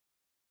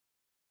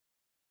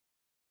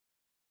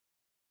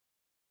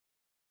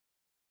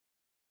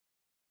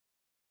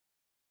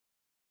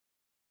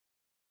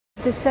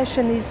The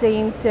session is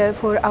aimed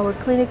for our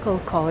clinical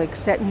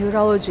colleagues,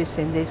 neurologists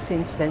in this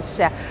instance,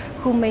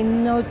 who may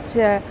not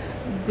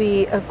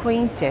be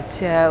acquainted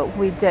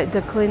with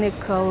the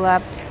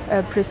clinical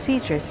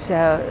procedures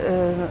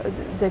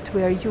that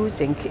we are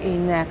using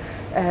in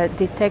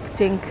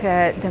detecting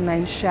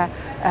dementia,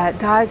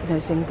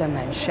 diagnosing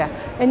dementia.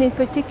 And in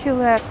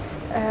particular,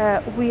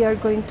 we are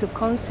going to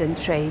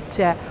concentrate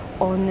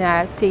on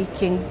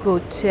taking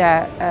good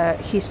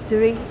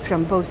history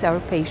from both our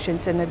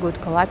patients and a good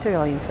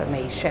collateral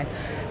information,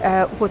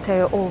 what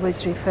I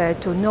always refer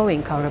to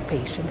knowing our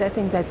patient. I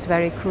think that's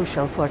very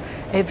crucial for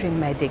every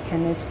medic,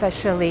 and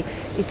especially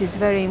it is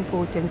very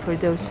important for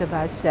those of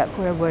us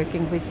who are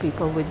working with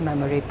people with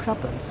memory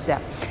problems.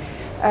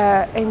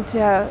 And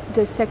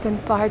the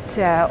second part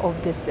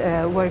of this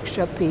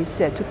workshop is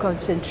to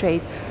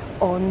concentrate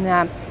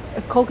on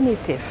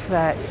cognitive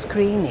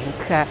screening,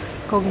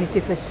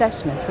 cognitive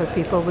assessment for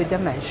people with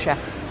dementia.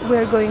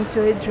 We're going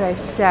to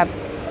address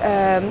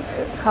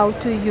how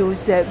to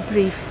use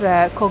brief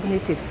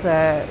cognitive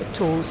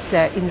tools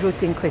in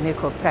routine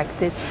clinical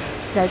practice,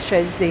 such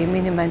as the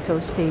mini mental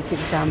state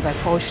exam by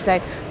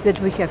Tyne that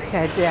we have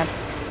had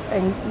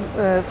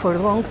for a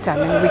long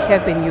time, and we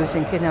have been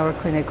using in our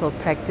clinical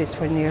practice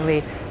for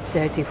nearly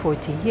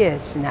 30-40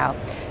 years now.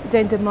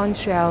 Then the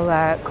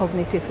Montreal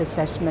cognitive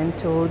assessment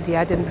tool, the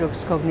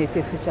Addenbrooke's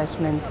cognitive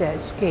assessment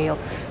scale.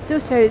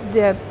 Those are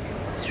the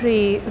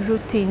three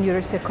routine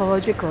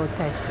neuropsychological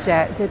tests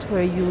that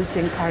we're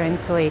using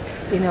currently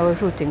in our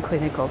routine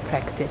clinical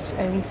practice.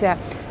 And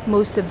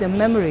most of the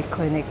memory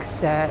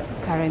clinics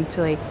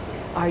currently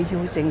are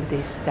using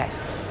these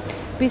tests.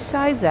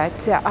 Besides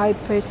that, I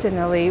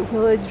personally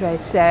will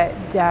address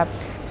the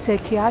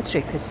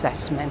psychiatric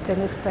assessment,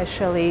 and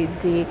especially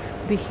the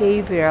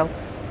behavioral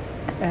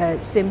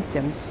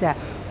symptoms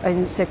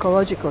and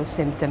psychological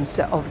symptoms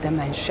of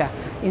dementia,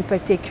 in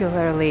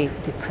particularly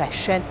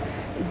depression,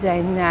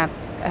 then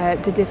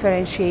the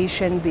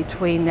differentiation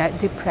between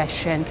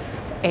depression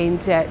and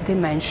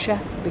dementia,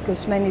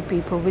 because many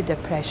people with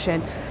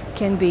depression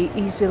can be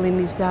easily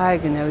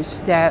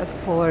misdiagnosed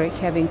for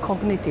having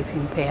cognitive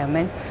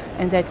impairment,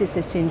 and that is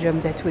a syndrome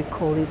that we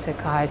call in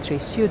psychiatry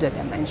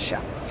pseudodementia.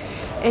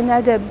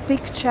 Another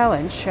big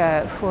challenge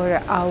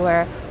for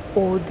our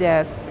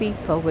older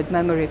people with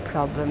memory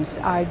problems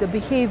are the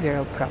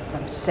behavioral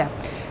problems.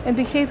 And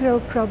behavioral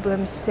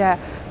problems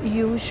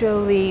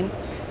usually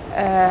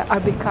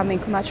are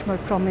becoming much more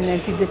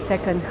prominent in the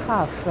second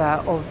half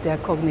of the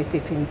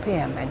cognitive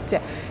impairment.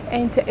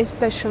 And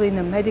especially in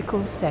a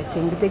medical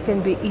setting, they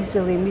can be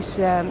easily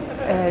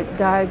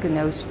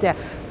misdiagnosed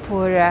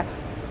for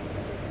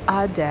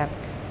other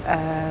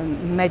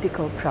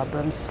medical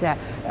problems.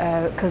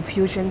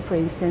 Confusion, for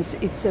instance,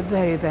 it's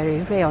very,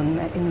 very rare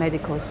in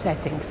medical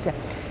settings.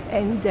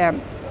 And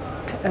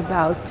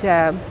about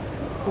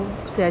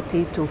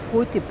 30 to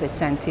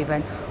 40%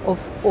 even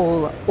of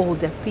all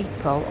older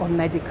people on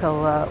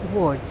medical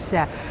wards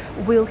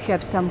will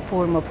have some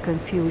form of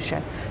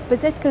confusion. But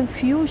that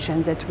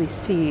confusion that we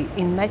see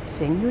in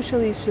medicine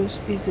usually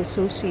is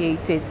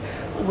associated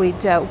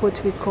with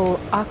what we call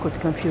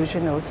acute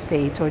confusional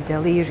state or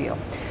delirium.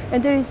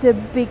 And there is a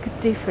big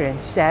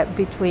difference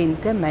between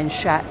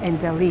dementia and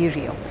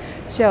delirium.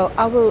 So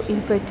I will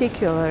in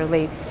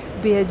particularly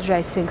be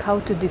addressing how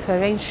to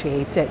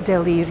differentiate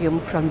delirium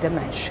from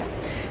dementia.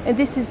 And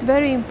this is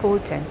very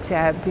important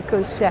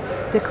because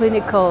the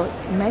clinical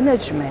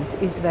management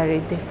is very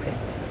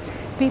different.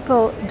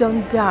 People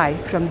don't die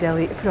from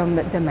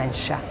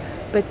dementia,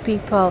 but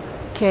people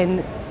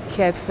can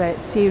have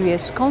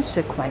serious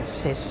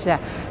consequences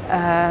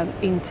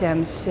in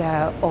terms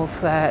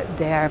of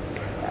their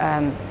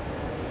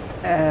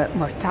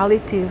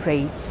mortality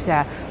rates,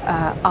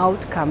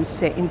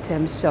 outcomes in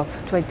terms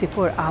of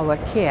 24-hour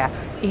care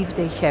if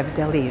they have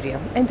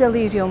delirium. And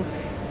delirium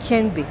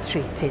can be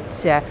treated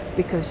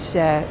because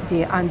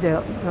the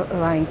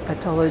underlying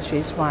pathology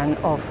is one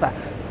of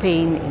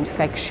pain,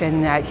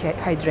 infection,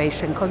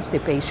 hydration,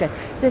 constipation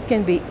that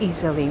can be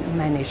easily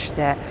managed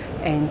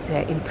and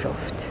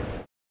improved.